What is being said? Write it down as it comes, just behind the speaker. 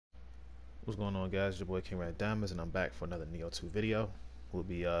What's going on, guys? Your boy King Rat Diamonds, and I'm back for another Nioh 2 video. We'll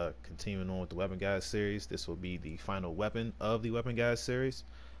be continuing on with the Weapon Guys series. This will be the final weapon of the Weapon Guys series.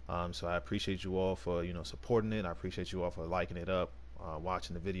 So I appreciate you all for supporting it. I appreciate you all for liking it up,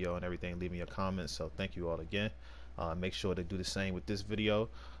 watching the video and everything, leaving your comments. So thank you all again. Make sure to do the same with this video.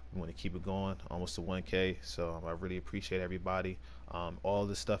 We want to keep it going, almost to 1K. So I really appreciate everybody. All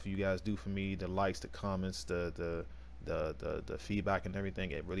the stuff you guys do for me, the likes, the comments, the feedback and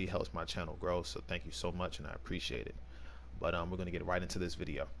everything, it really helps my channel grow. So thank you so much, and I appreciate it. But we're gonna get right into this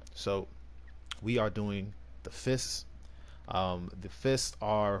video. So we are doing the fists. The fists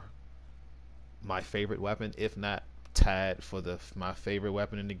are my favorite weapon, if not tied for my favorite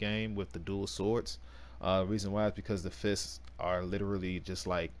weapon in the game with the dual swords. Reason why is because the fists are literally just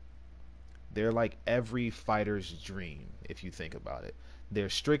like, they're like every fighter's dream if you think about it. They're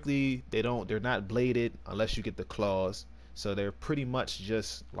not bladed unless you get the claws, so they're pretty much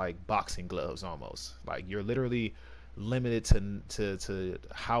just like boxing gloves almost. Like, you're literally limited to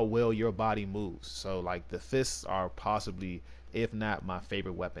how well your body moves. So like, the fists are possibly, if not my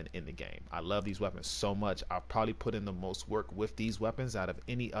favorite weapon in the game. I love these weapons so much. I've probably put in the most work with these weapons out of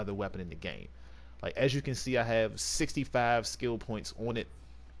any other weapon in the game. Like, as you can see, I have 65 skill points on it.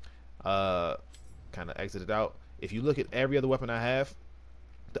 Kind of exited out. If you look at every other weapon I have,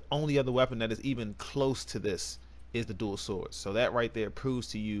 the only other weapon that is even close to this is the dual swords. So that right there proves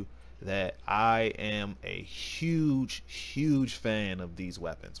to you that I am a huge fan of these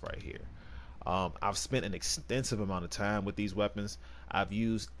weapons right here. I've spent an extensive amount of time with these weapons. I've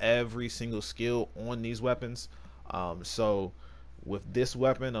used every single skill on these weapons. So with this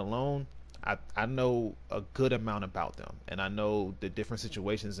weapon alone, I know a good amount about them, and I know the different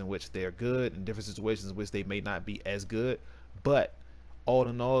situations in which they're good and different situations in which they may not be as good. But all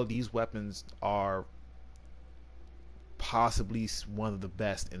in all, these weapons are possibly one of the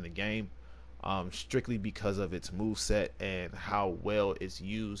best in the game, strictly because of its move set and how well it's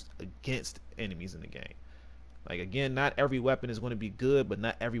used against enemies in the game. Like, again, not every weapon is going to be good, but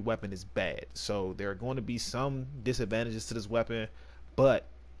not every weapon is bad. So there are going to be some disadvantages to this weapon, but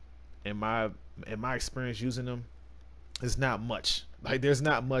in my experience using them, it's not much. Like, there's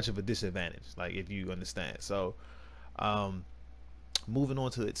not much of a disadvantage, like, if you understand. So moving on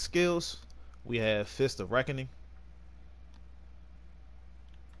to its skills, we have Fist of Reckoning.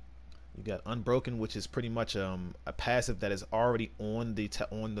 You got Unbroken, which is pretty much a passive that is already on the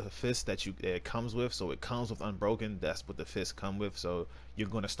fist that it comes with. So it comes with Unbroken. That's what the fists come with. So you're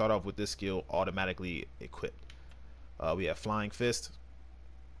going to start off with this skill automatically equipped. We have Flying Fist,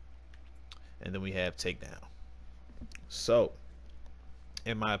 and then we have Takedown. So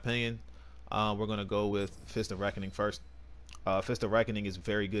in my opinion, we're going to go with Fist of Reckoning first. Fist of Reckoning is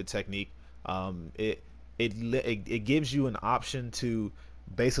very good technique. It gives you an option to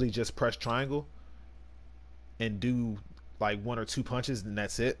basically just press triangle and do like 1 or 2 punches, and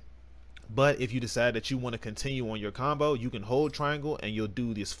that's it. But if you decide that you want to continue on your combo, you can hold triangle and you'll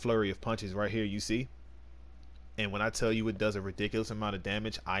do this flurry of punches right here, you see. And when I tell you it does a ridiculous amount of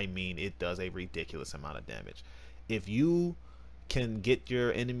damage, I mean it does a ridiculous amount of damage. If you can get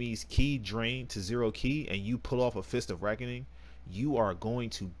your enemy's ki drained to 0 ki and you pull off a Fist of Reckoning, you are going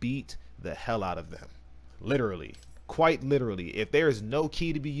to beat the hell out of them. Literally, quite literally. If there is no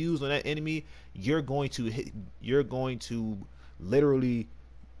ki to be used on that enemy, you're going to literally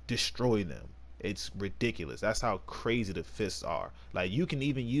destroy them. It's ridiculous. That's how crazy the fists are. Like, you can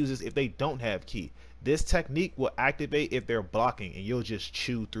even use this if they don't have ki. This technique will activate if they're blocking, and you'll just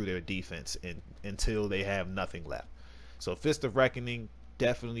chew through their defense until they have nothing left. So Fist of Reckoning,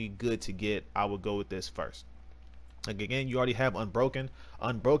 definitely good to get. I would go with this first. Like, again, you already have Unbroken.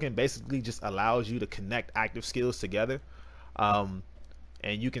 Unbroken basically just allows you to connect active skills together, and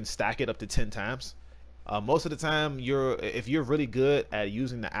you can stack it up to 10 times. Most of the time, if you're really good at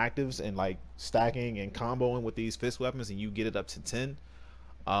using the actives and like stacking and comboing with these fist weapons, and you get it up to 10,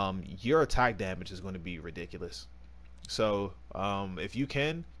 your attack damage is going to be ridiculous. So if you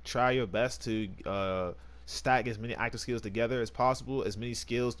can, try your best to stack as many active skills together as possible, as many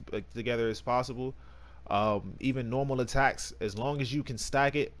skills together as possible. Even normal attacks, as long as you can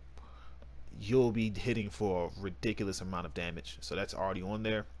stack it, you'll be hitting for a ridiculous amount of damage. So that's already on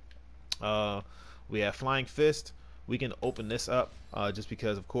there. We have Flying Fist. We can open this up just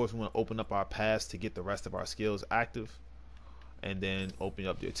because, of course, we want to open up our paths to get the rest of our skills active, and then open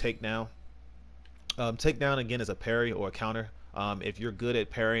up your Takedown. Takedown, again, is a parry or a counter. If you're good at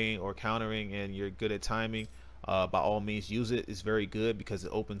parrying or countering and you're good at timing, by all means use it. It's very good because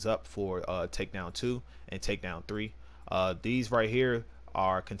it opens up for Takedown 2 and Takedown 3. These right here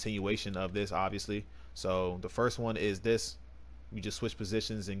are continuation of this, obviously. So the first one is this. You just switch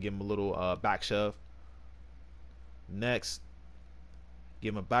positions and give him a little back shove. Next,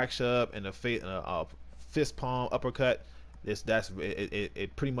 give him a back shove and a fist palm uppercut.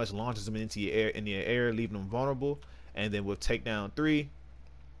 It pretty much launches him into the air, leaving him vulnerable. And then with takedown 3,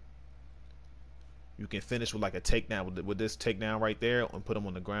 you can finish with like a takedown with this takedown right there and put him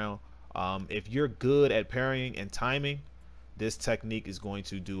on the ground. If you're good at parrying and timing, this technique is going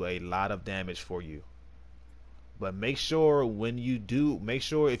to do a lot of damage for you. But make sure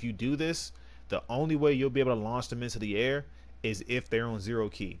if you do this, the only way you'll be able to launch them into the air is if they're on 0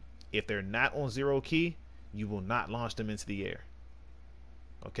 key. If they're not on 0 key, you will not launch them into the air.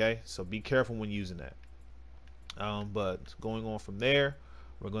 Okay, so be careful when using that. But going on from there,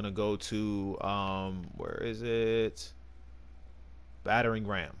 we're gonna go to where is it? Battering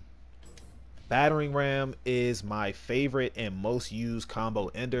ram. Battering ram is my favorite and most used combo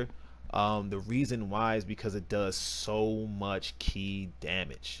ender. The reason why is because it does so much key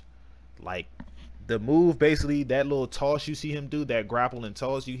damage. Like the move, basically that little toss you see him do, that grapple and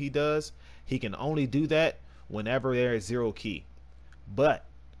toss he does, he can only do that whenever there is 0 key. But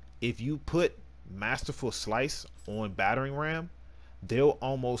if you put Masterful Slice on battering ram, they'll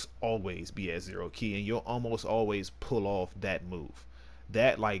almost always be at 0 key, and you'll almost always pull off that move.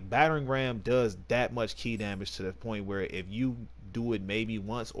 That, like, battering ram does that much key damage to the point where if you do it maybe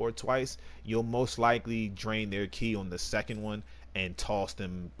once or twice, you'll most likely drain their key on the second one and toss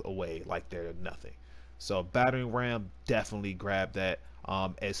them away like they're nothing. So battering ram, definitely grab that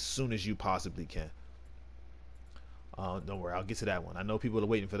as soon as you possibly can. Don't worry, I'll get to that one. I know people are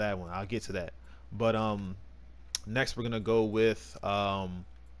waiting for that one. I'll get to that. But next we're gonna go with I'll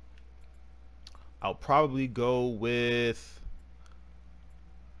probably go with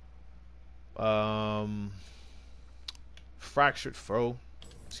Fractured Foe.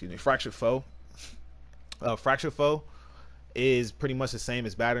 Excuse me, Fractured Foe. Fractured Foe is pretty much the same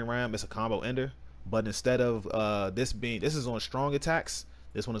as battering ram. It's a combo ender, but instead of this is on strong attacks,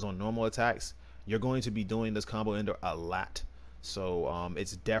 this one is on normal attacks. You're going to be doing this combo ender a lot, so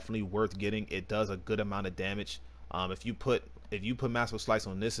it's definitely worth getting. It does a good amount of damage. If you put Masterful Slice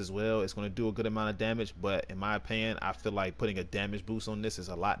on this as well, it's going to do a good amount of damage, but in my opinion, I feel like putting a damage boost on this is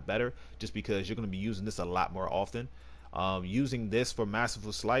a lot better, just because you're going to be using this a lot more often. Using this for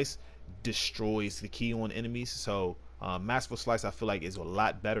Masterful Slice destroys the key on enemies, so Masterful Slice I feel like is a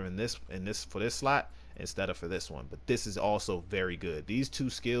lot better for this slot instead of for this one. But this is also very good. These two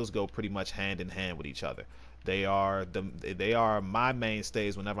skills go pretty much hand in hand with each other. They are my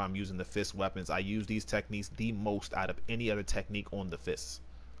mainstays whenever I'm using the fist weapons. I use these techniques the most out of any other technique on the fists.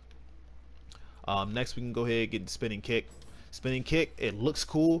 Next we can go ahead and get the spinning kick. Spinning kick, it looks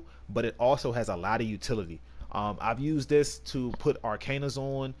cool, but it also has a lot of utility. I've used this to put Arcanas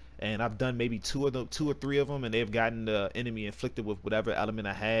on, and I've done maybe two or three of them, and they've gotten the enemy inflicted with whatever element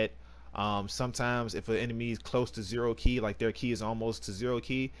I had. Sometimes if an enemy is close to 0 key, like their key is almost to 0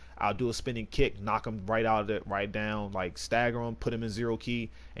 key, I'll do a spinning kick, knock them right out of it, right down, like stagger them, put them in 0 key,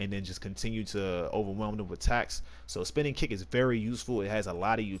 and then just continue to overwhelm them with attacks. So spinning kick is very useful. It has a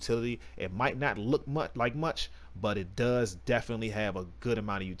lot of utility. It might not look much, but it does definitely have a good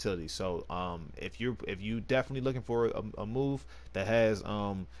amount of utility. So if you definitely looking for a move that has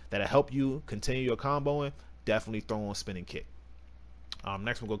that'll help you continue your comboing, definitely throw on spinning kick.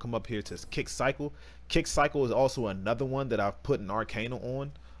 Next we're gonna come up here to Kick Cycle. Kick Cycle is also another one that I've put an Arcana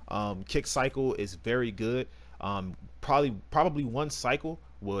on. Kick Cycle is very good. Probably one cycle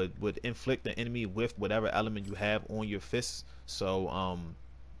would inflict the enemy with whatever element you have on your fists. So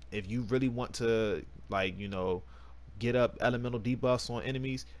if you really want to, like, you know, get up elemental debuffs on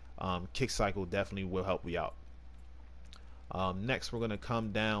enemies, Kick Cycle definitely will help you out. Next we're gonna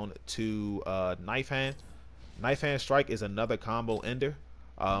come down to Knife Hand. Knife Hand Strike is another combo ender.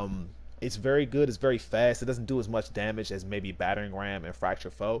 It's very good. It's very fast. It doesn't do as much damage as maybe Battering Ram and Fracture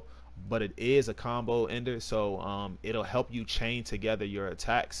Foe, but it is a combo ender, so it'll help you chain together your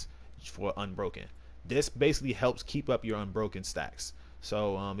attacks for Unbroken. This basically helps keep up your Unbroken stacks.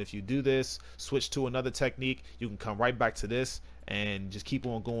 So if you do this, switch to another technique, you can come right back to this and just keep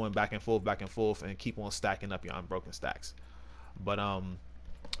on going back and forth, and keep on stacking up your Unbroken stacks. But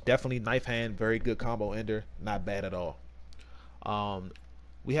definitely Knife Hand, very good combo ender, not bad at all.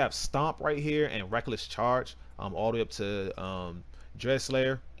 We have Stomp right here and Reckless Charge, all the way up to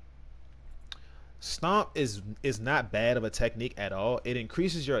Dreadslayer. Stomp is not bad of a technique at all. It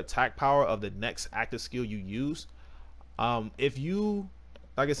increases your attack power of the next active skill you use. If you,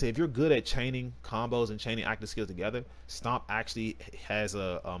 like I said, if you're good at chaining combos and chaining active skills together, Stomp actually has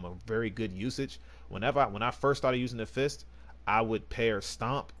a very good usage. When I first started using the fist, I would pair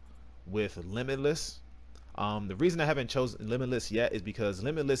Stomp with Limitless. The reason I haven't chosen Limitless yet is because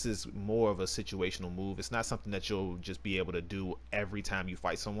Limitless is more of a situational move. It's not something that you'll just be able to do every time you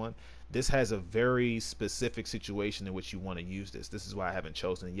fight someone. This has a very specific situation in which you want to use this. This is why I haven't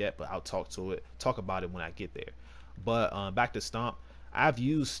chosen it yet, but I'll talk about it when I get there. But back to Stomp. I've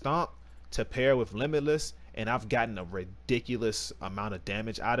used Stomp to pair with Limitless, and I've gotten a ridiculous amount of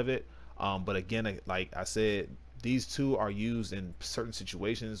damage out of it. But again, like I said, these two are used in certain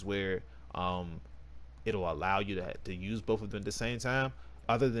situations where it'll allow you to use both of them at the same time.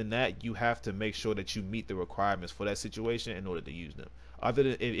 Other than that, you have to make sure that you meet the requirements for that situation in order to use them. Other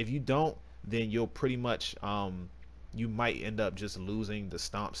than if you don't, then you'll pretty much you might end up just losing the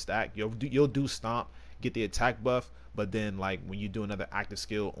Stomp stack. You'll do Stomp, get the attack buff, but then like when you do another active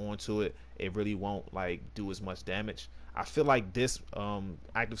skill onto it, it really won't like do as much damage. I feel like this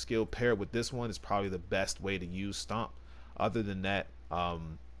active skill paired with this one is probably the best way to use Stomp. Other than that,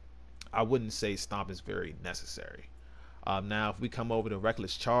 I wouldn't say Stomp is very necessary. Now, if we come over to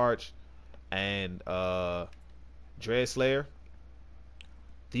Reckless Charge and Dread Slayer,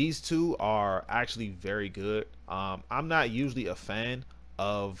 these two are actually very good. I'm not usually a fan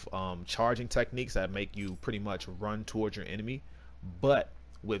of charging techniques that make you pretty much run towards your enemy, but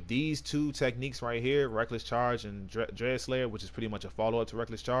with these two techniques right here, Reckless Charge and Dread Slayer, which is pretty much a follow-up to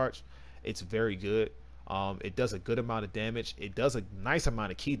Reckless Charge, it's very good. It does a good amount of damage. It does a nice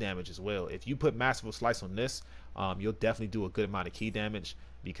amount of key damage as well. If you put Masterful Slice on this, you'll definitely do a good amount of key damage,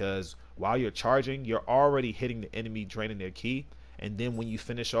 because while you're charging, you're already hitting the enemy, draining their key, and then when you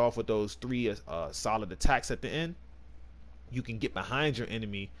finish off with those three solid attacks at the end, you can get behind your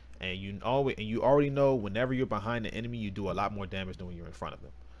enemy, and you already know whenever you're behind the enemy, you do a lot more damage than when you're in front of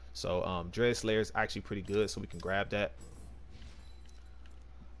them. So Dread Slayer is actually pretty good, so we can grab that.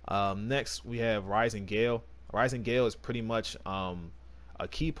 Next we have Rising Gale. Rising Gale is pretty much a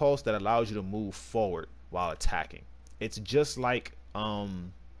key pulse that allows you to move forward while attacking. It's just like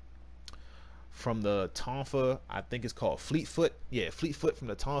from the Tonfa, I think it's called Fleetfoot. Yeah, Fleetfoot from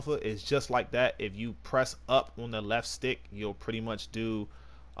the Tonfa is just like that. If you press up on the left stick, you'll pretty much do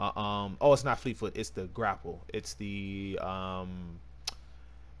oh, it's not Fleetfoot, it's the grapple. It's the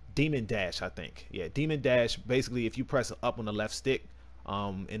Demon Dash, I think. Yeah, Demon Dash. Basically, if you press up on the left stick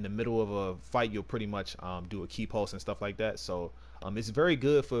in the middle of a fight, you'll pretty much do a key pulse and stuff like that. So it's very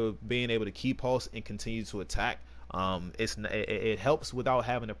good for being able to key pulse and continue to attack. It helps without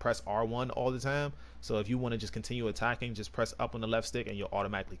having to press R1 all the time. So if you want to just continue attacking, just press up on the left stick and you'll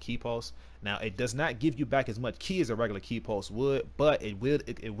automatically key pulse. Now it does not give you back as much key as a regular key pulse would, but it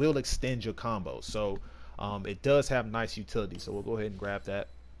will extend your combo. So it does have nice utility. So we'll go ahead and grab that.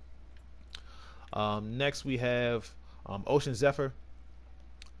 Next we have Ocean Zephyr.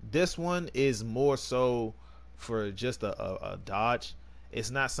 This one is more so for just a dodge.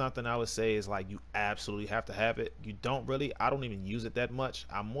 It's not something I would say is like you absolutely have to have it. You don't really. I don't even use it that much.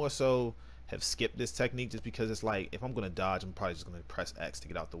 I more so have skipped this technique just because it's like, if I'm going to dodge, I'm probably just going to press X to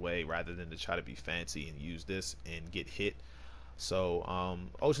get out the way rather than to try to be fancy and use this and get hit. So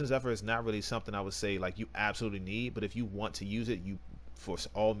Ocean Zephyr is not really something I would say like you absolutely need, but if you want to use it, you for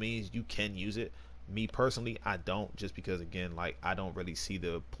all means you can use it. Me personally, I don't, just because again, like, I don't really see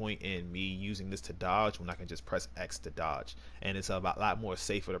the point in me using this to dodge when I can just press X to dodge, and it's a lot more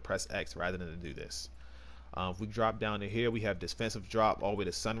safer to press X rather than to do this. If we drop down to here, we have defensive drop all the way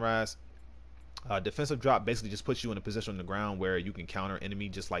to Sunrise. Defensive drop basically just puts you in a position on the ground where you can counter enemy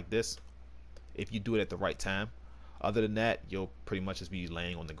just like this if you do it at the right time. Other than that, you'll pretty much just be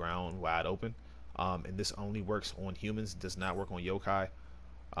laying on the ground wide open. And this only works on humans, does not work on yokai.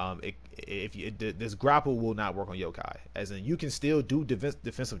 This grapple will not work on yokai, as in you can still do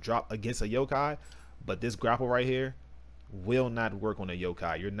defensive drop against a yokai, but this grapple right here will not work on a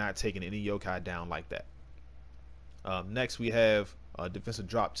yokai. You're not taking any yokai down like that. Next we have defensive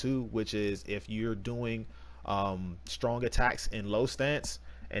drop 2, which is if you're doing strong attacks in low stance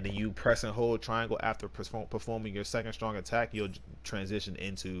and then you press and hold triangle after performing your second strong attack, you'll transition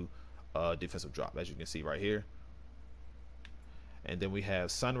into defensive drop, as you can see right here. And then we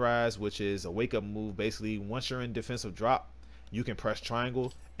have Sunrise, which is a wake up move. Basically, once you're in defensive drop, you can press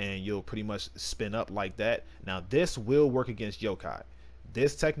triangle and you'll pretty much spin up like that. Now this will work against yokai.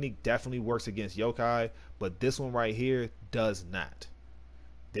 This technique definitely works against yokai, but this one right here does not.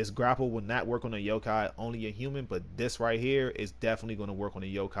 This grapple will not work on a yokai, only a human, but this right here is definitely going to work on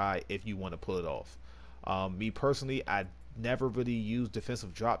a yokai if you want to pull it off. Me personally, I never really use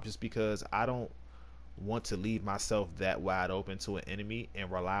defensive drop just because I don't want to leave myself that wide open to an enemy and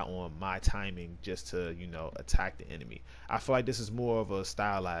rely on my timing just to, you know, attack the enemy. I feel like this is more of a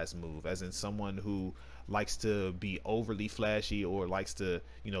stylized move, as in someone who likes to be overly flashy or likes to,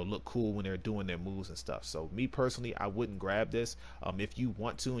 you know, look cool when they're doing their moves and stuff. So me personally, I wouldn't grab this. If you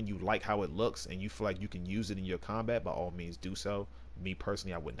want to and you like how it looks and you feel like you can use it in your combat, by all means do so. Me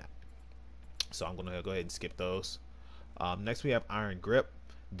personally, I would not. So I'm gonna go ahead and skip those. Next we have Iron Grip.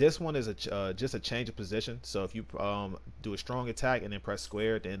 This one is just a change of position. So if you do a strong attack and then press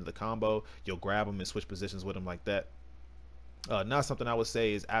square at the end of the combo, you'll grab them and switch positions with them like that. Not something I would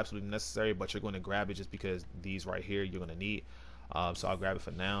say is absolutely necessary, but you're going to grab it just because these right here you're going to need. So I'll grab it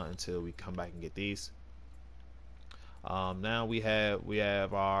for now until we come back and get these. Now we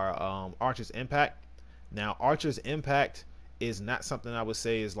have our Archer's Impact. Now Archer's Impact is not something I would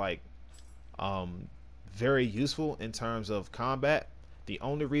say is like very useful in terms of combat. The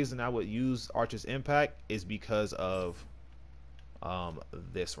only reason I would use Archer's Impact is because of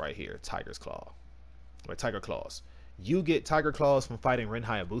this right here, Tiger's Claw, or Tiger Claws. You get Tiger Claws from fighting Ren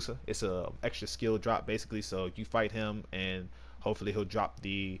Hayabusa. It's a extra skill drop basically, so you fight him and hopefully he'll drop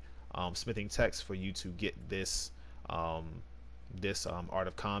the smithing text for you to get this Art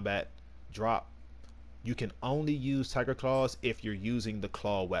of Combat drop. You can only use Tiger Claws if you're using the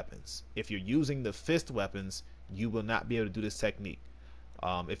claw weapons. If you're using the fist weapons, you will not be able to do this technique.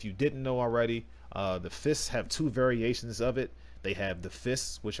 If you didn't know already, the fists have two variations of it. They have the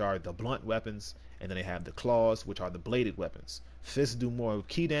fists, which are the blunt weapons, and then they have the claws, which are the bladed weapons. Fists do more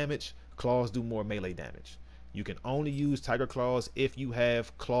key damage, claws do more melee damage. You can only use Tiger Claws if you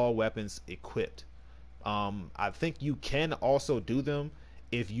have claw weapons equipped. I think you can also do them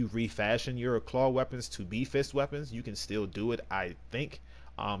if you refashion your claw weapons to be fist weapons. You can still do it, I think.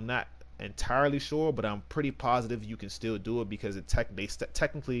 I'm not entirely sure, but I'm pretty positive you can still do it because they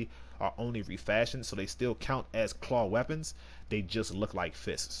technically are only refashioned, so they still count as claw weapons. They just look like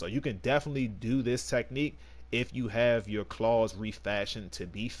fists. So you can definitely do this technique if you have your claws refashioned to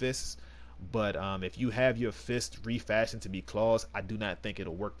be fists. But if you have your fist refashioned to be claws, I do not think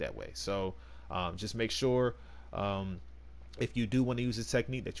it'll work that way. So just make sure if you do want to use this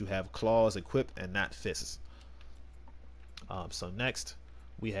technique that you have claws equipped and not fists. So next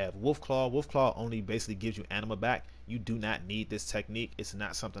we have Wolf Claw. Wolf Claw only basically gives you anima back. You do not need this technique. It's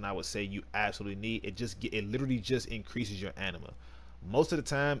not something I would say you absolutely need. It literally just increases your anima. Most of the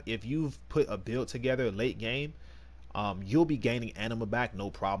time, if you've put a build together late game, you'll be gaining anima back no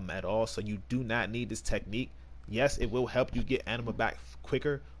problem at all. So you do not need this technique. Yes, it will help you get anima back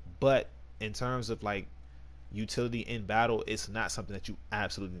quicker, but in terms of like utility in battle, it's not something that you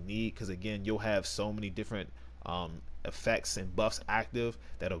absolutely need, because again, you'll have so many different effects and buffs active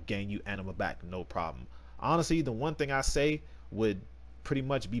that'll gain you anima back no problem. Honestly, the one thing I say would pretty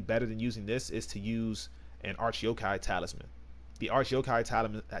much be better than using this is to use an Arch Yokai Talisman. The Arch Yokai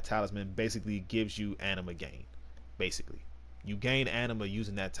Talisman basically gives you anima gain. Basically, you gain anima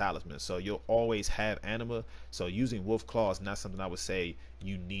using that talisman, so you'll always have anima. So using Wolf Claw is not something I would say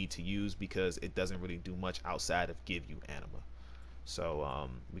you need to use, because it doesn't really do much outside of give you anima. So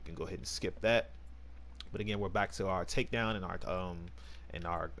we can go ahead and skip that. But again, we're back to our takedown and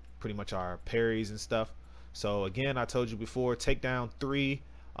our pretty much our parries and stuff. So again, I told you before, takedown 3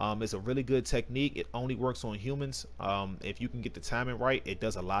 is a really good technique. It only works on humans. If you can get the timing right, it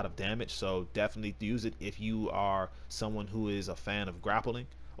does a lot of damage. So definitely use it if you are someone who is a fan of grappling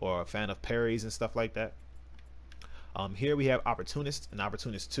or a fan of parries and stuff like that. Here we have Opportunist and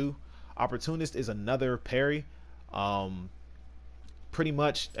Opportunist 2. Opportunist is another parry. Pretty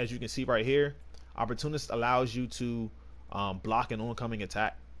much, as you can see right here, Opportunist allows you to block an oncoming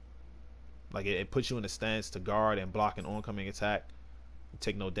attack. Like it puts you in a stance to guard and block an oncoming attack. You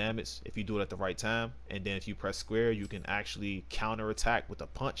take no damage if you do it at the right time. And then if you press square, you can actually counter attack with a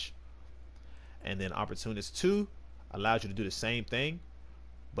punch. And then Opportunist 2 allows you to do the same thing,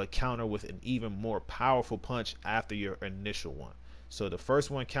 but counter with an even more powerful punch after your initial one. So the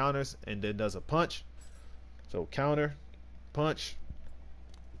first one counters and then does a punch. So counter, punch.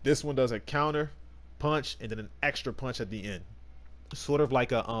 This one does a counter, punch, and then an extra punch at the end. Sort of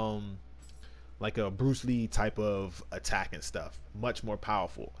like a Bruce Lee type of attack and stuff. Much more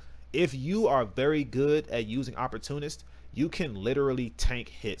powerful. If you are very good at using Opportunist, you can literally tank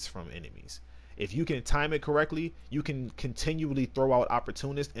hits from enemies. If you can time it correctly, you can continually throw out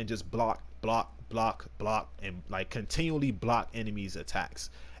Opportunist and just block, and like continually block enemies' attacks.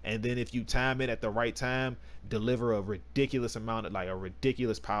 And then if you time it at the right time, deliver a ridiculous amount of, like a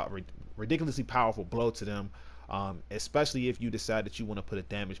ridiculously powerful blow to them. Especially if you decide that you want to put a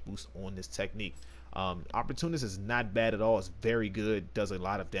damage boost on this technique. Opportunist is not bad at all. It's very good, does a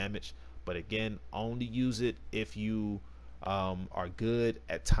lot of damage, but again, only use it if you are good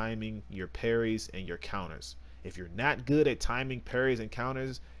at timing your parries and your counters. If you're not good at timing parries and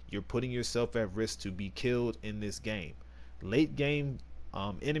counters, you're putting yourself at risk to be killed in this game. Late game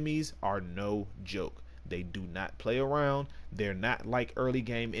enemies are no joke. They do not play around. They're not like early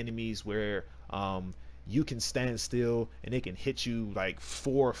game enemies where you can stand still and they can hit you like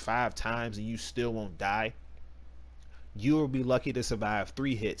 4 or 5 times and you still won't die. You will be lucky to survive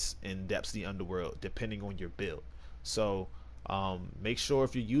 3 hits in Depths of the Underworld, depending on your build. So make sure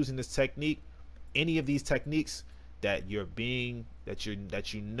if you're using this technique, any of these techniques, that you're being that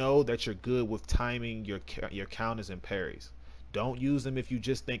you know that you're good with timing your counters and parries. Don't use them if you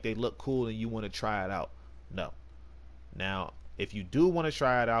just think they look cool and you want to try it out. No. Now, if you do want to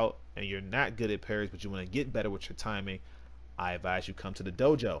try it out and you're not good at parries but you want to get better with your timing, I advise you come to the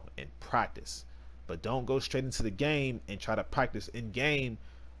dojo and practice. But don't go straight into the game and try to practice in game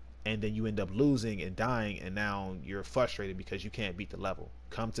and then you end up losing and dying and now you're frustrated because you can't beat the level.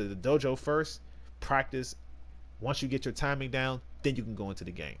 Come to the dojo first, practice. Once you get your timing down, then you can go into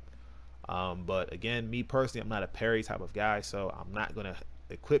the game. But again, me personally, I'm not a parry type of guy, so I'm not gonna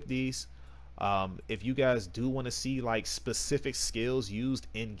equip these. If you guys do want to see like specific skills used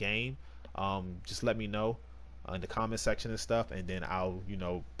in game, just let me know in the comment section and stuff, and then I'll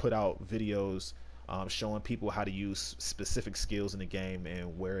put out videos showing people how to use specific skills in the game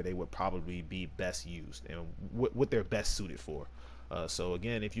and where they would probably be best used and what they're best suited for. So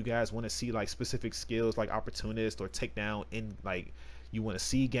again, if you guys want to see like specific skills like opportunist or takedown in like you want to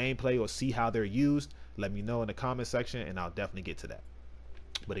see gameplay or see how they're used, let me know in the comment section and I'll definitely get to that.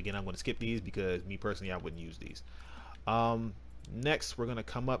 But again, I'm going to skip these because me personally, I wouldn't use these. Next, we're going to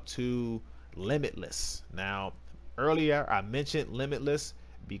come up to Limitless. Now, earlier I mentioned Limitless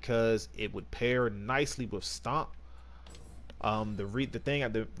because it would pair nicely with Stomp.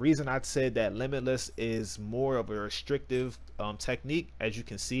 The reason I said that Limitless is more of a restrictive technique, as you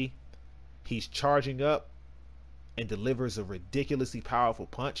can see, he's charging up and delivers a ridiculously powerful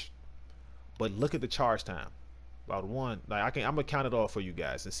punch. But look at the charge time. About I'm gonna count it off for you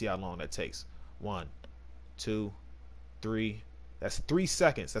guys and see how long that takes. 1, 2, 3. That's 3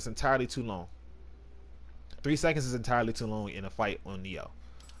 seconds. That's entirely too long. 3 seconds is entirely too long in a fight on Nioh.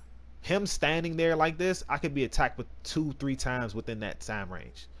 Him standing there like this, I could be attacked with 2-3 times within that time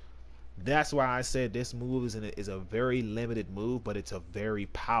range. That's why I said this move is a very limited move, but it's a very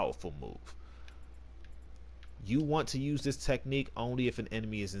powerful move. You want to use this technique only if an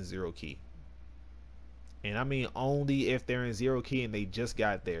enemy is in 0 key. And I mean only if they're in 0 key and they just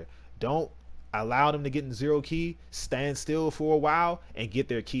got there. Don't allow them to get in 0 key, stand still for a while and get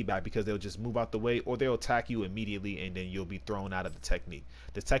their key back, because they'll just move out the way or they'll attack you immediately and then you'll be thrown out of the technique.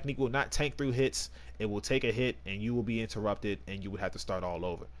 The technique will not tank through hits. It will take a hit and you will be interrupted and you would have to start all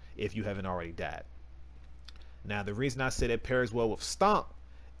over if you haven't already died. Now, the reason I said it pairs well with Stomp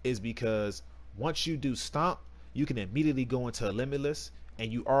is because once you do Stomp, you can immediately go into a Limitless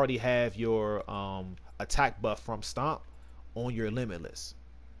and you already have your attack buff from Stomp on your Limitless.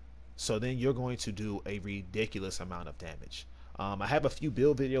 So then you're going to do a ridiculous amount of damage. I have a few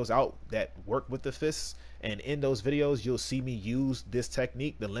build videos out that work with the fists, and in those videos you'll see me use this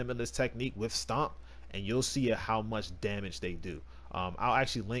technique, the Limitless technique with Stomp, and you'll see how much damage they do. I'll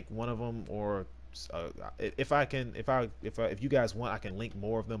actually link one of them, or if you guys want, I can link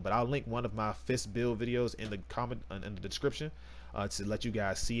more of them, but I'll link one of my fist build videos in the comment in the description to let you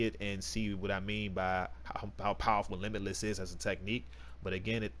guys see it and see what I mean by how powerful Limitless is as a technique. But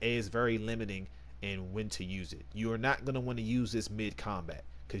again, it is very limiting in when to use it. You are not going to want to use this mid combat,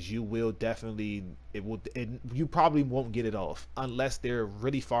 because you will definitely, you probably won't get it off unless they're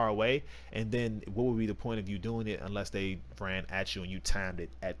really far away, and then what would be the point of you doing it unless they ran at you and you timed it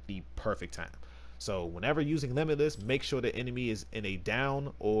at the perfect time. So whenever using Limitless, make sure the enemy is in a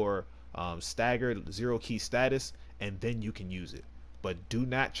down or staggered 0 key status, and then you can use it. But do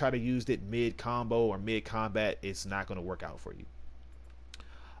not try to use it mid combo or mid combat. It's not going to work out for you.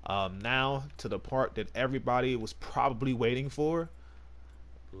 Now to the part that everybody was probably waiting for,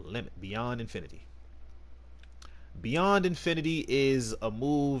 Beyond Infinity. Beyond Infinity is a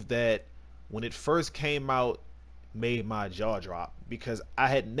move that when it first came out made my jaw drop, because I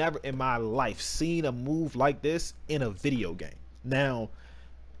had never in my life seen a move like this in a video game. Now,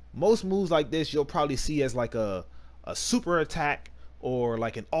 most moves like this you'll probably see as like a super attack or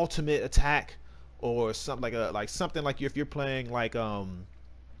like an ultimate attack or something like something like if you're playing like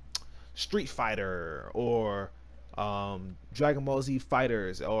Street Fighter or Dragon Ball Z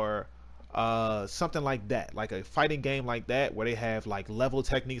Fighters or something like that, like a fighting game like that where they have like level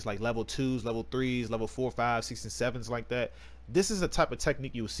techniques like level 2s, level 3s, level 4, 5, 6, and 7s like that. This is the type of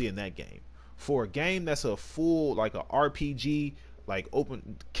technique you will see in that game. For a game that's a full like a RPG, like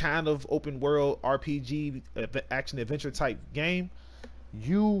open world RPG action adventure type game,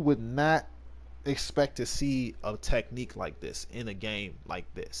 You would not expect to see a technique like this in a game like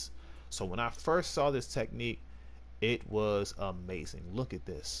this. So when I first saw this technique, it was amazing. Look at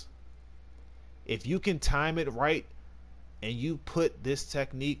this. If you can time it right and you put this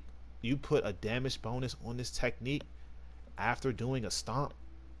technique, you put a damage bonus on this technique after doing a stomp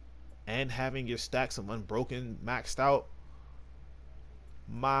and having your stacks of unbroken maxed out,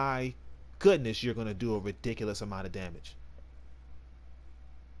 my goodness, you're going to do a ridiculous amount of damage.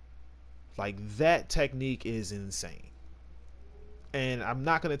 Like, that technique is insane. And I'm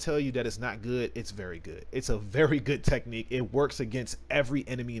not going to tell you that it's not good. It's very good. It's a very good technique. It works against every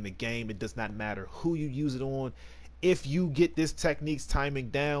enemy in the game. It does not matter who you use it on. If you get this technique's timing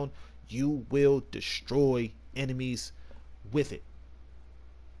down, you will destroy enemies with it.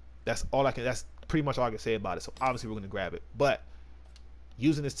 That's pretty much all I can say about it. So obviously we're going to grab it. But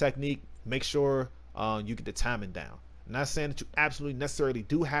using this technique, make sure you get the timing down. I'm not saying that you absolutely necessarily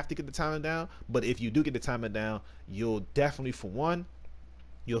do have to get the timing down, but if you do get the timing down, you'll definitely, for one,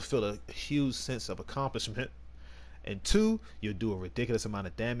 you'll feel a huge sense of accomplishment, and two, you'll do a ridiculous amount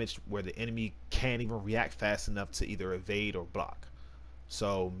of damage where the enemy can't even react fast enough to either evade or block.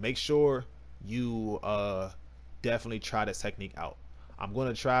 So make sure you definitely try this technique out. I'm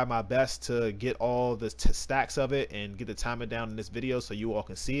going to try my best to get all the stacks of it and get the timer down in this video so you all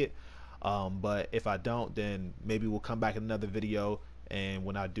can see it. But if I don't, then maybe we'll come back in another video, and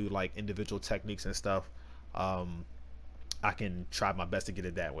when I do like individual techniques and stuff, I can try my best to get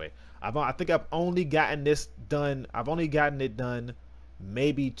it that way. I think I've only gotten this done. I've only gotten it done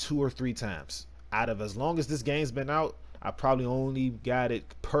maybe 2 or 3 times. Out of as long as this game's been out, I probably only got it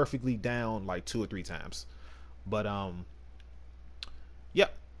perfectly down like 2 or 3 times. But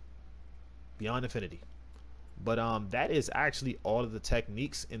yep, Beyond Infinity. But that is actually all of the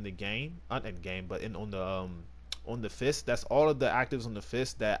techniques in the game, not in game, but on the fist. That's all of the actives on the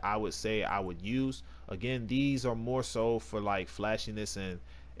fist that I would say I would use. Again, these are more so for like flashiness, and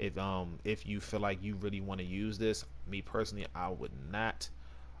if you feel like you really want to use this. Me personally, I would not.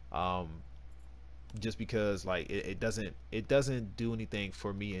 Just because like it doesn't do anything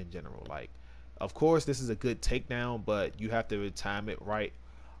for me in general. Like, of course this is a good takedown, but you have to time it right.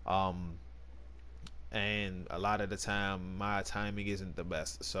 And a lot of the time my timing isn't the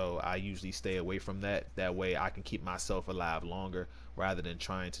best, so I usually stay away from that. That way I can keep myself alive longer rather than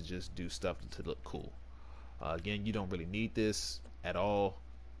trying to just do stuff to look cool. Again, you don't really need this at all.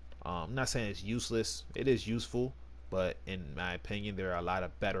 I'm not saying it's useless. It is useful, but in my opinion there are a lot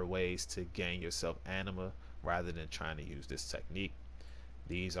of better ways to gain yourself anima rather than trying to use this technique.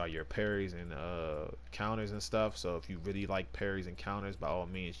 These are your parries and counters and stuff, so if you really like parries and counters, by all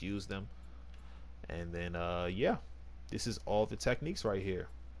means use them. And then yeah, this is all the techniques right here.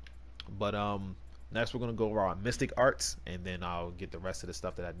 But next we're gonna go over our mystic arts, and then I'll get the rest of the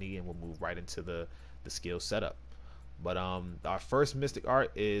stuff that I need, and we'll move right into the skill setup. But our first mystic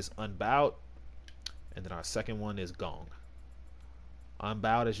art is Unbowed, and then our second one is Gong.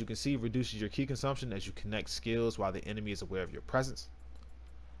 Unbowed, as you can see, reduces your key consumption as you connect skills while the enemy is aware of your presence.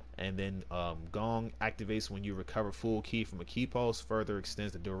 And then Gong activates when you recover full key from a key pulse, further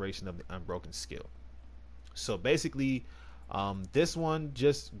extends the duration of the unbroken skill. So basically, this one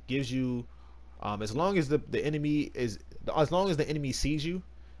just gives you, as long as the enemy sees you,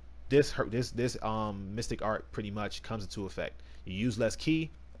 this mystic art pretty much comes into effect. You use less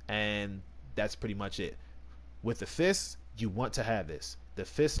key, and that's pretty much it. With the fists, you want to have this. The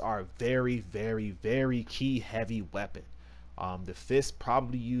fists are very, very, very key heavy weapon. The fists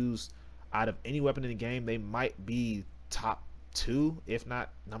probably used out of any weapon in the game, they might be top 2, if not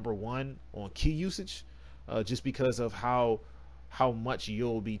number 1 on key usage, just because of how much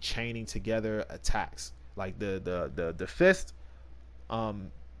you'll be chaining together attacks. Like the fist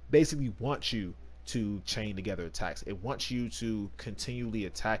basically wants you to chain together attacks. It wants you to continually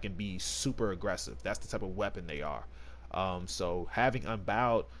attack and be super aggressive. That's the type of weapon they are. So having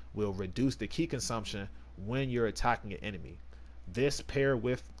Unbowed will reduce the key consumption when you're attacking an enemy. This paired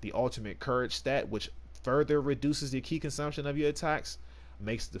with the ultimate courage stat, which further reduces the key consumption of your attacks,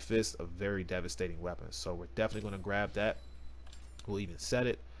 makes the fist a very devastating weapon. So we're definitely going to grab that. We'll even set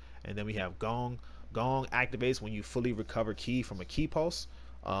it. And then we have Gong. Gong activates when you fully recover key from a key pulse,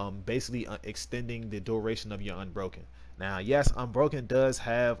 basically extending the duration of your Unbroken. Now, yes, Unbroken does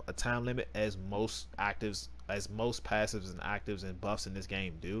have a time limit, as most passives and actives and buffs in this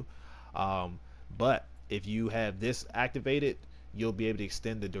game do. But if you have this activated, you'll be able to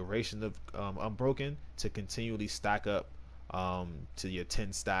extend the duration of Unbroken to continually stack up to your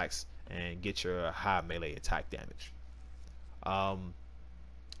 10 stacks and get your high melee attack damage.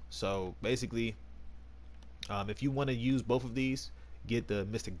 So basically, if you want to use both of these, get the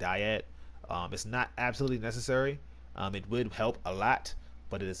Mystic Dyad. It's not absolutely necessary. It would help a lot,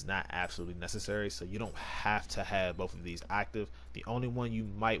 but it is not absolutely necessary. So you don't have to have both of these active. The only one you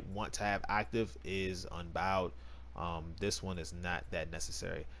might want to have active is Unbowed. This one is not that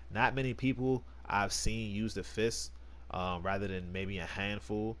necessary. Not many people I've seen use the fist, rather than maybe a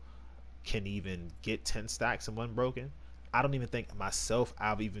handful, can even get 10 stacks of Unbroken. I don't even think myself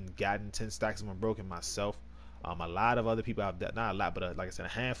I've even gotten 10 stacks of Unbroken myself. A lot of other people I've, not a lot, but like I said, a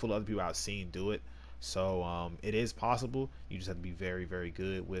handful of other people I've seen do it. So it is possible. You just have to be very, very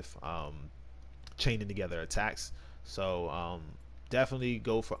good with chaining together attacks. So definitely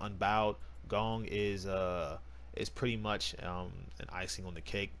go for Unbowed. Gong is pretty much an icing on the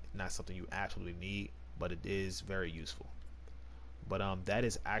cake. Not something you absolutely need, but it is very useful. But that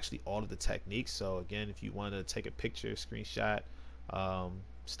is actually all of the techniques. So again, if you want to take a picture, screenshot,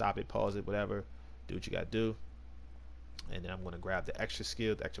 stop it, pause it, whatever, do what you got to do. And then I'm going to grab the extra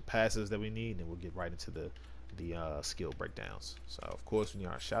skill, the extra passives that we need, and then we'll get right into the skill breakdowns. So of course we need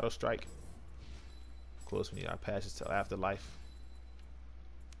our Shadow Strike. Of course we need our passes to Afterlife.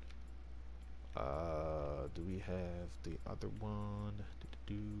 Do we have the other one?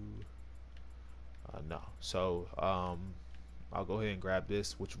 No. So I'll go ahead and grab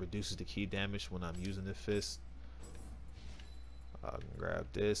this, which reduces the key damage when I'm using the fist. I can grab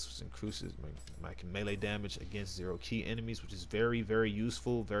this, which increases my melee damage against 0 key enemies, which is very, very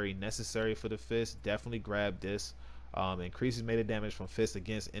useful, very necessary for the fist. Definitely grab this. Increases melee damage from fist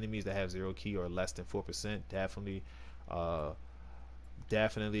against enemies that have 0 key or less than 4%.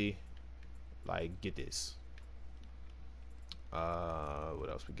 Definitely, like, get this. What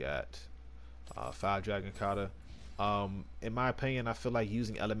else we got? 5 Dragon Kata. In my opinion, I feel like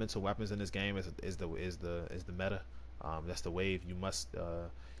using elemental weapons in this game is the meta. That's the wave. You must.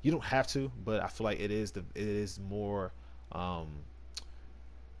 You don't have to, but I feel like it is more.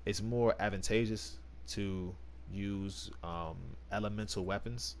 It's more advantageous to use elemental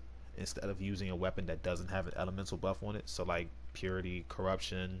weapons instead of using a weapon that doesn't have an elemental buff on it. So like purity,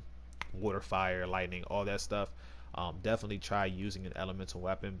 corruption, water, fire, lightning, all that stuff. Definitely try using an elemental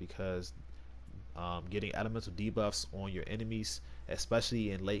weapon because getting elemental debuffs on your enemies,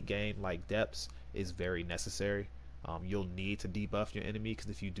 especially in late game like depths, is very necessary. You'll need to debuff your enemy because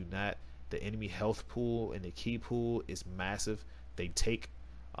if you do not, the enemy health pool and the key pool is massive. They take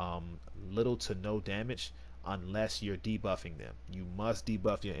little to no damage unless you're debuffing them. You must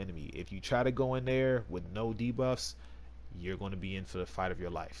debuff your enemy. If you try to go in there with no debuffs, you're going to be in for the fight of your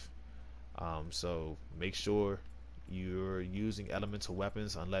life. So make sure you're using elemental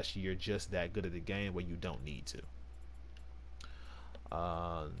weapons unless you're just that good at the game where you don't need to.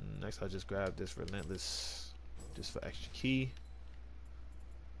 Next I'll just grab this Relentless just for extra key,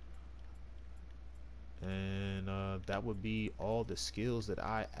 and that would be all the skills that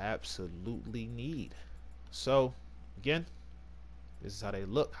I absolutely need. So again, this is how they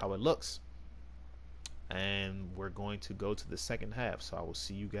look, how it looks, and we're going to go to the second half. So I will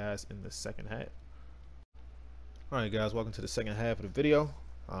see you guys in the second half. Alright guys, welcome to the second half of the video.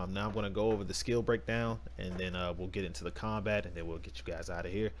 Now I'm going to go over the skill breakdown, and then we'll get into the combat, and then we'll get you guys out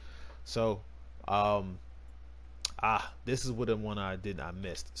of here. So this is what the one I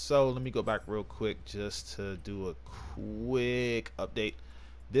missed. So let me go back real quick just to do a quick update.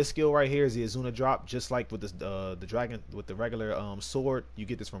 This skill right here is the Azuna drop, just like with the dragon with the regular sword. You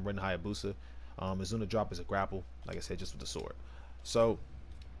get this from Ren Hayabusa. Azuna drop is a grapple, like I said, just with the sword. So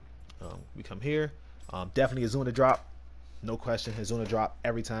we come here. Definitely Azuna drop, no question. Azuna drop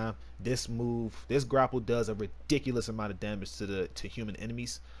every time. This grapple does a ridiculous amount of damage to human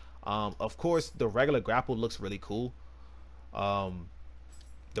enemies. Of course, the regular grapple looks really cool.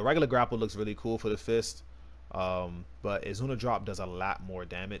 The regular grapple looks really cool for the fist, but Azuna drop does a lot more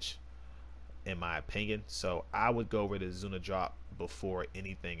damage, in my opinion. So I would go with Azuna drop before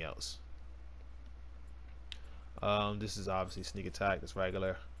anything else. This is obviously sneak attack. That's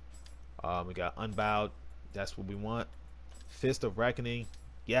regular. We got Unbowed. That's what we want. Fist of Reckoning.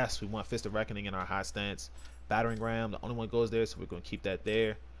 Yes, we want Fist of Reckoning in our high stance. Battering Ram, the only one goes there, so we're going to keep that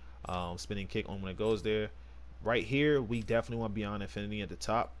there. Spinning Kick, only one that goes there. Right here, we definitely want Beyond Infinity at the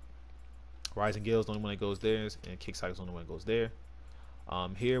top. Rising Gale is the only one that goes there, and Kick Cycle is the only one that goes there.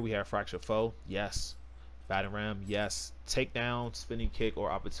 Here we have Fracture Foe. Yes. Battering Ram. Yes. Takedown, Spinning Kick,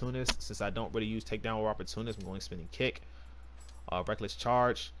 or Opportunist. Since I don't really use Takedown or Opportunist, I'm going Spinning Kick. Reckless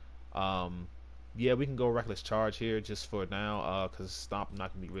Charge. Yeah, we can go Reckless Charge here just for now, because Stomp I'm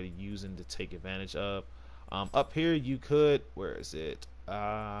not going to be really using to take advantage of. Up here you could, where is it?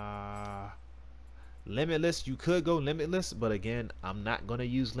 Limitless, you could go limitless, but again, I'm not gonna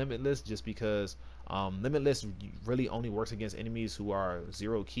use limitless just because limitless really only works against enemies who are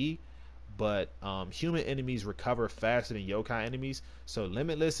zero key. But human enemies recover faster than yokai enemies, so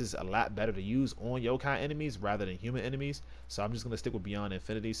limitless is a lot better to use on yokai enemies rather than human enemies. So I'm just gonna stick with Beyond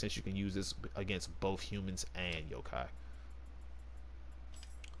Infinity since you can use this against both humans and yokai.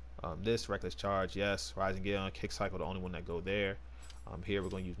 This reckless charge, yes. Rising Gale and Kick Cycle, the only one that go there. Here we're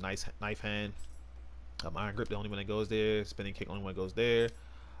gonna use nice knife hand. Iron Grip, the only one that goes there. Spinning Kick, the only one that goes there.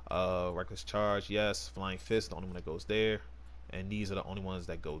 Reckless Charge, yes. Flying Fist, the only one that goes there. And these are the only ones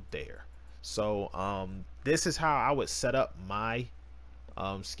that go there. So this is how I would set up my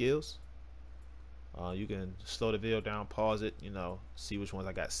skills. You can slow the video down, pause it, you know, see which ones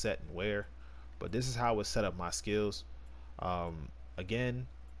I got set and where. But this is how I would set up my skills. Again,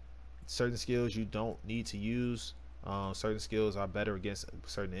 certain skills you don't need to use. Certain skills are better against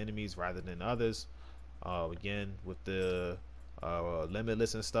certain enemies rather than others. Again, with the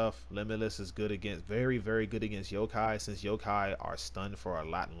limitless and stuff, limitless is good against, very good against yokai, since yokai are stunned for a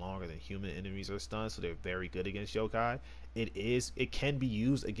lot longer than human enemies are stunned, so they're very good against yokai. It can be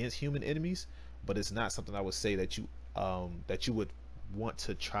used against human enemies, but it's not something I would say that you would want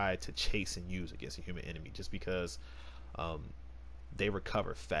to try to chase and use against a human enemy, just because they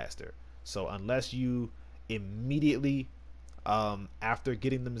recover faster. So unless you immediately after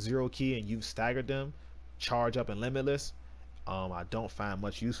getting them zero key and you've staggered them, charge up in limitless, I don't find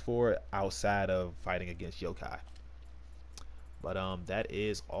much use for it outside of fighting against yokai. But that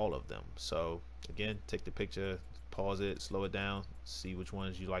is all of them. So again, take the picture, pause it, slow it down, see which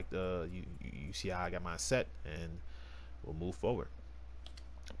ones you like. You see how I got mine set, and we'll move forward.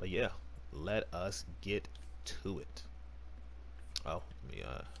 But yeah, let us get to it. Oh, let me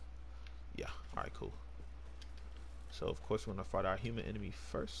yeah, all right, cool. So of course we're gonna fight our human enemy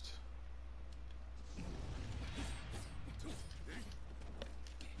first.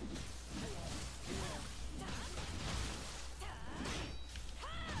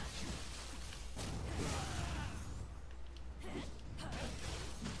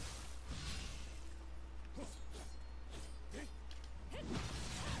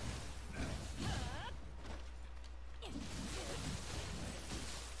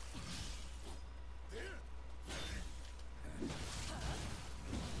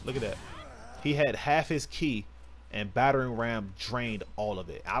 Look at that. He had half his key and battering ram drained all of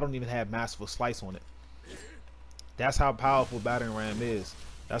it. I don't even have masterful slice on it. That's how powerful battering ram is.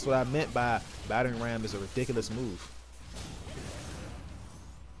 That's what I meant by battering ram is a ridiculous move.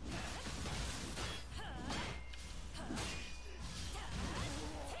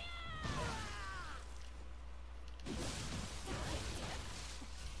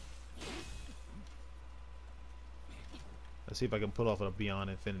 Let's see if I can pull off a Beyond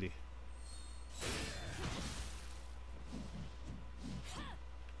Infinity.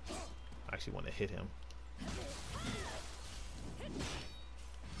 I actually want to hit him.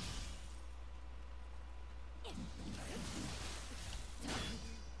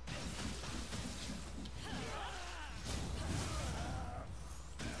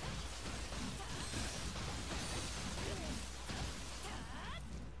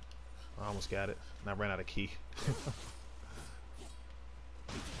 I almost got it, and I ran out of key.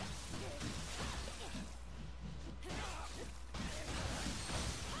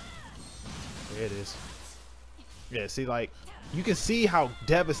 There it is. Yeah, see, like, you can see how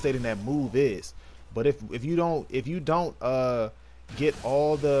devastating that move is. But if you don't get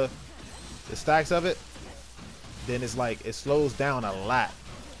all the stacks of it, then it's like it slows down a lot.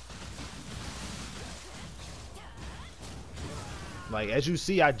 Like, as you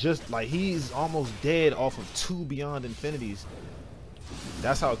see, I just, like, he's almost dead off of 2 Beyond Infinities.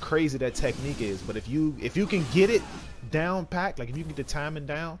 That's how crazy that technique is. But if you can get it down packed, like if you can get the timing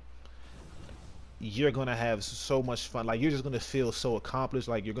down, you're gonna have so much fun. Like, you're just gonna feel so accomplished.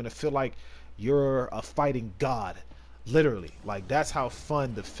 Like, you're gonna feel like you're a fighting god, literally. Like, that's how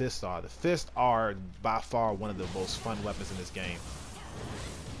fun the fists are. The fists are by far one of the most fun weapons in this game.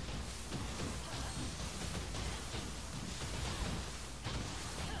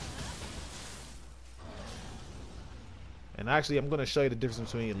 And actually, I'm gonna show you the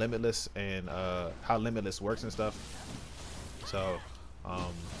difference between limitless and how limitless works and stuff. So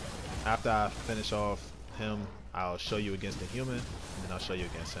after I finish off him, I'll show you against the human, and then I'll show you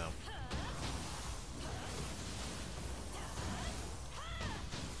against him.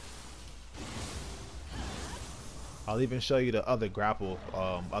 I'll even show you the other grapple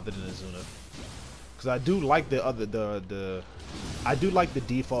other than the Zuna, because I do like the other I do like the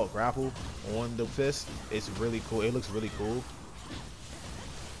default grapple on the fist. It's really cool. It looks really cool.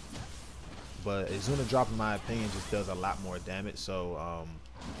 but Izuna drop, in my opinion, just does a lot more damage. So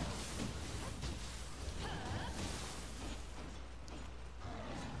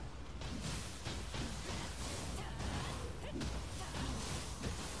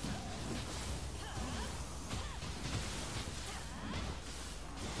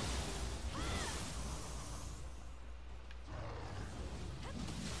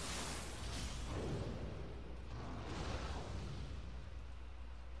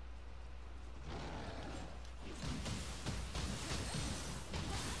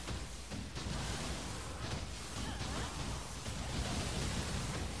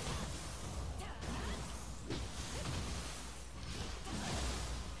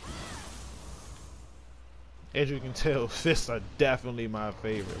as you can tell, fists are definitely my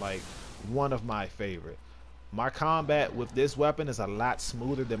favorite, like one of my favorite. My combat with this weapon is a lot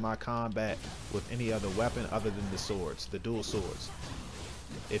smoother than my combat with any other weapon other than the swords, the dual swords.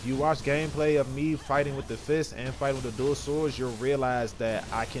 If you watch gameplay of me fighting with the fist and fighting with the dual swords, you'll realize that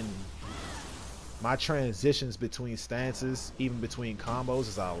my transitions between stances, even between combos,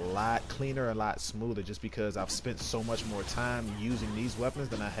 is a lot cleaner, a lot smoother, just because I've spent so much more time using these weapons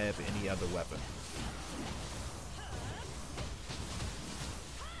than I have any other weapon.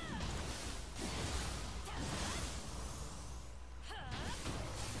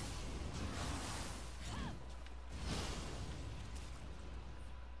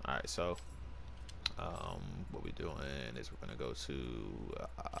 Alright, so what we're doing is we're going to go to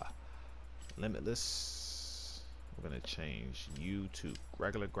Limitless. We're going to change you to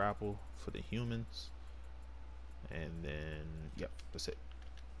regular grapple for the humans. And then, yep, that's it.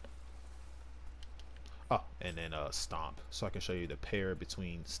 Oh, and then Stomp. So I can show you the pair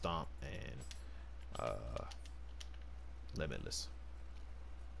between Stomp and Limitless.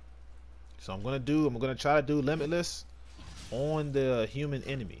 So I'm going to try to do Limitless on the human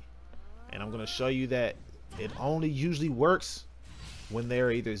enemy, and I'm going to show you that it only usually works when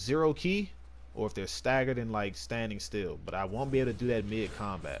they're either zero key or if they're staggered and like standing still, but I won't be able to do that mid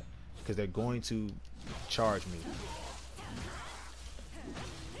combat because they're going to charge me.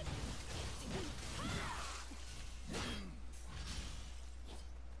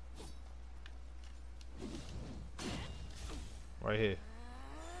 Right here,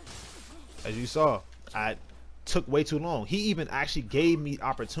 as you saw, I took way too long. He even actually gave me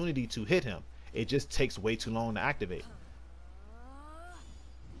opportunity to hit him. It just takes way too long to activate.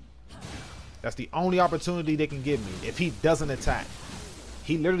 That's the only opportunity they can give me. If he doesn't attack,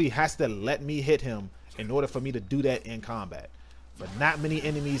 he literally has to let me hit him in order for me to do that in combat. But not many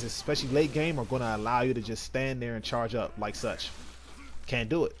enemies, especially late game, are going to allow you to just stand there and charge up like such. Can't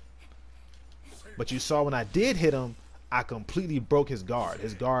do it. But you saw when I did hit him, I completely broke his guard.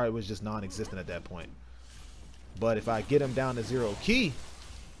 His guard was just non-existent at that point. But if I get him down to zero key,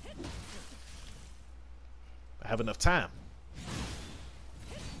 I have enough time.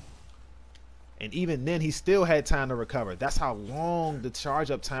 And even then, he still had time to recover. That's how long the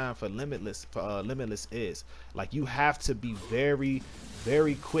charge up time for Limitless is. Like, you have to be very,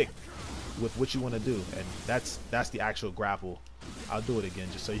 very quick with what you want to do. And that's the actual grapple. I'll do it again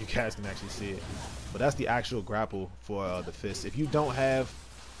just so you guys can actually see it. But that's the actual grapple for the fist. If you don't have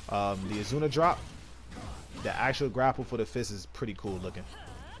the Izuna drop, the actual grapple for the fist is pretty cool looking.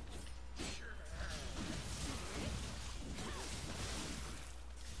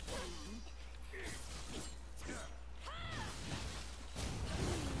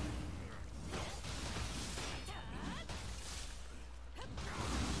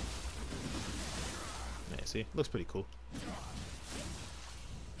 Man, see, looks pretty cool.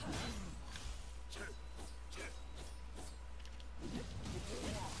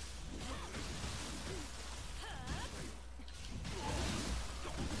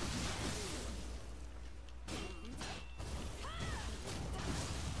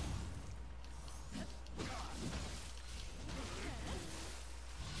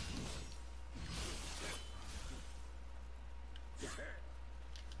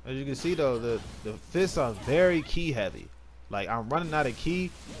 As you can see though, the fists are very key heavy. Like, I'm running out of key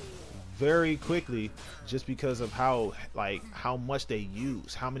very quickly just because of how much they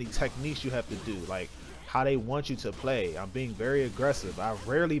use, how many techniques you have to do, like how they want you to play. I'm being very aggressive. I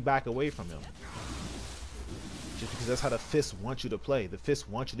rarely back away from him. Just because that's how the fists want you to play. The fists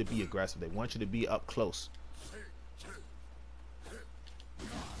want you to be aggressive. They want you to be up close.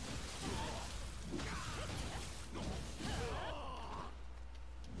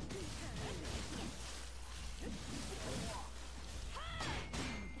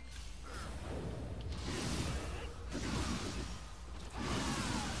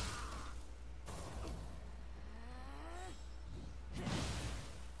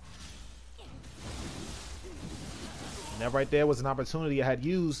 that right there was an opportunity I had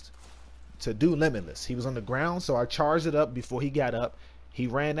used to do limitless. He was on the ground, so I charged it up before he got up. He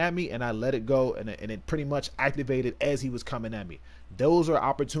ran at me and I let it go, and it pretty much activated as he was coming at me. Those are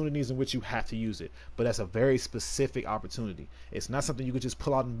opportunities in which you have to use it, but that's a very specific opportunity. It's not something you could just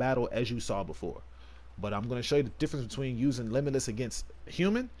pull out in battle as you saw before. But I'm going to show you the difference between using limitless against a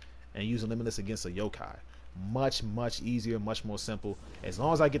human and using limitless against a yokai. Much easier, much more simple. As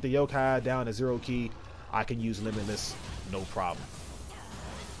long as I get the yokai down to 0 key, I can use limitless no problem.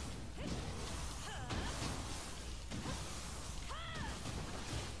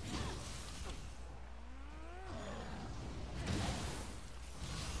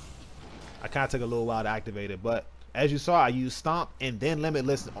 I kind of took a little while to activate it, but as you saw, I used Stomp and then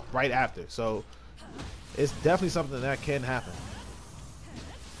Limitless right after. So it's definitely something that can happen.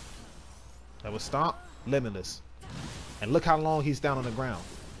 That was Stomp, Limitless. And look how long he's down on the ground.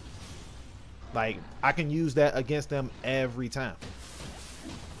 Like, I can use that against them every time.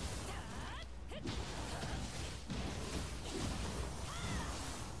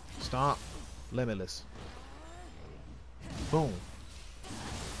 Stomp, Limitless. Boom.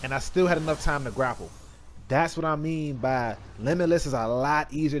 And I still had enough time to grapple. That's what I mean by limitless is a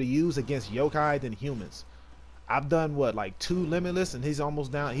lot easier to use against yokai than humans. I've done what, like 2 limitless, and he's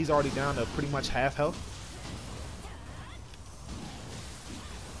almost down. He's already down to pretty much half health.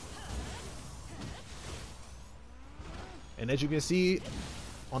 And as you can see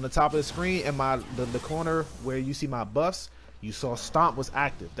on the top of the screen in the corner where you see my buffs, you saw Stomp was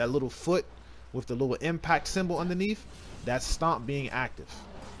active. That little foot with the little impact symbol underneath, that's Stomp being active.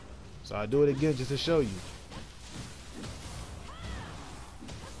 So I'll do it again just to show you.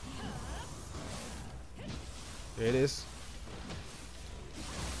 There it is.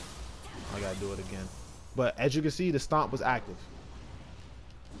 I gotta do it again. But as you can see, the Stomp was active.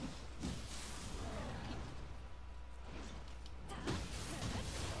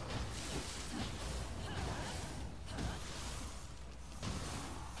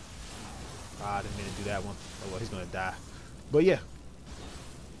 I didn't mean to do that one. Oh well, he's gonna die. But yeah.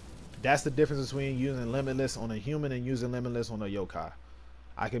 That's the difference between using limitless on a human and using limitless on a yokai.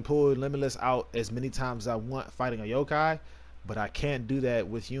 I can pull limitless out as many times as I want fighting a yokai, but I can't do that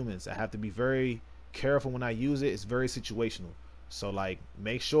with humans. I have to be very careful when I use it. It's very situational. So like,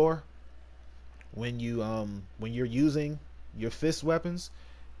 make sure when you're using your fist weapons,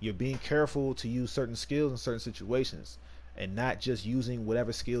 you're being careful to use certain skills in certain situations, and not just using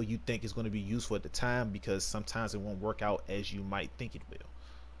whatever skill you think is going to be useful at the time, because sometimes it won't work out as you might think it will.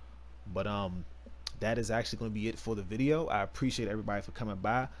 But that is actually going to be it for the video. I appreciate everybody for coming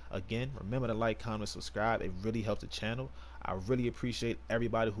by. Again, remember to like, comment, subscribe. It really helps the channel. I really appreciate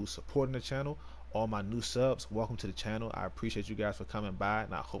everybody who's supporting the channel. All my new subs, welcome to the channel. I appreciate you guys for coming by,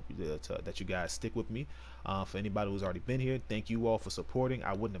 and I hope that you guys stick with me. For anybody who's already been here, thank you all for supporting.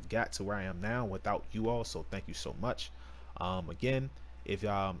 I wouldn't have got to where I am now without you all, so thank you so much. Again, if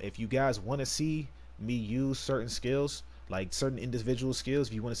you guys want to see me use certain skills, like certain individual skills,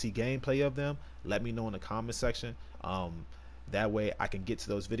 if you want to see gameplay of them, let me know in the comment section. That way I can get to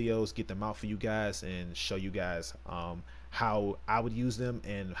those videos, get them out for you guys, and show you guys how I would use them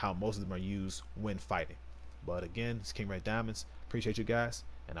and how most of them are used when fighting. But again, it's King Red Diamonds. Appreciate you guys,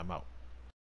 and I'm out.